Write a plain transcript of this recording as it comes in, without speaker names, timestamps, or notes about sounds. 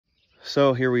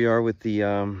So here we are with the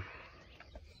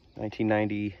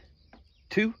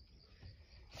 1992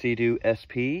 Seadoo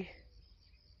SP,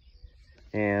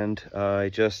 and I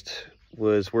just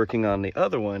was working on the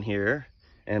other one here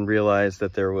and realized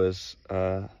that there was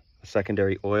a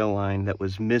secondary oil line that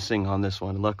was missing on this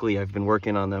one. Luckily, I've been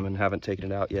working on them and haven't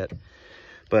taken it out yet,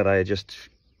 but I just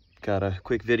got a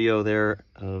quick video there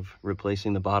of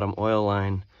replacing the bottom oil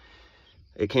line.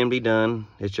 It can be done.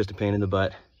 It's just a pain in the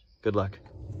butt. Good luck.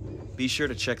 Be sure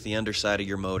to check the underside of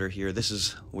your motor here.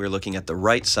 We're looking at the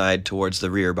right side towards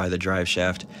the rear by the drive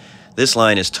shaft. This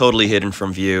line is totally hidden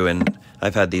from view, and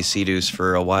I've had these Seadoos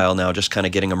for a while now, just kind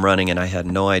of getting them running, and I had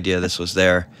no idea this was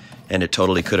there, and it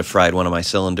totally could have fried one of my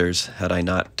cylinders had I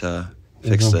not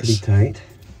fixed this. Pretty tight.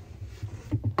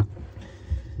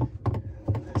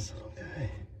 This little guy.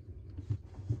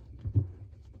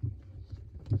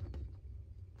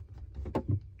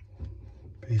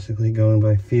 Basically going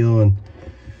by feel, and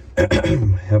I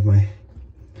have my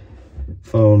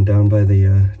phone down by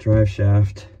the drive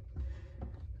shaft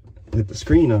with the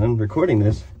screen on, recording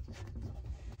this.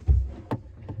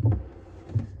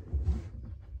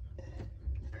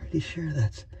 Pretty sure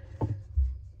that's,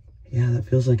 yeah, that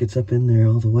feels like it's up in there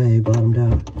all the way, bottomed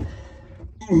out.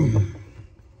 Push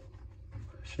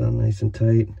it on nice and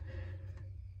tight.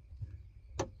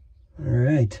 All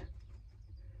right.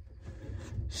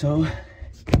 So,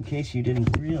 in case you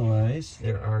didn't realize,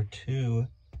 there are two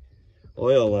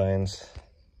oil lines.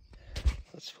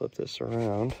 Let's flip this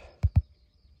around.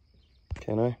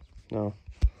 Can I? No.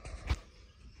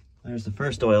 There's the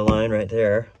first oil line right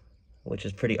there, which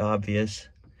is pretty obvious.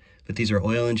 But these are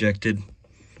oil injected.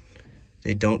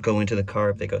 They don't go into the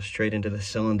carb, they go straight into the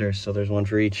cylinder, so there's one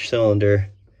for each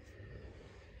cylinder.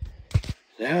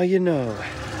 Now you know.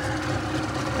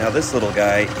 Now this little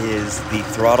guy is the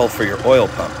throttle for your oil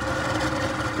pump.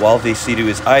 While the Seadoo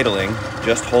is idling,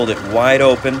 just hold it wide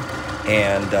open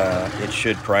and it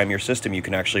should prime your system. You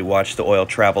can actually watch the oil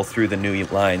travel through the new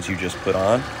lines you just put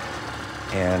on.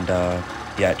 And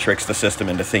yeah, it tricks the system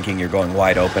into thinking you're going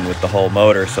wide open with the whole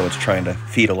motor, so it's trying to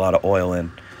feed a lot of oil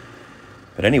in.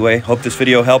 But anyway, hope this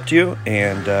video helped you,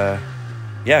 and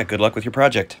yeah, good luck with your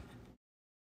project.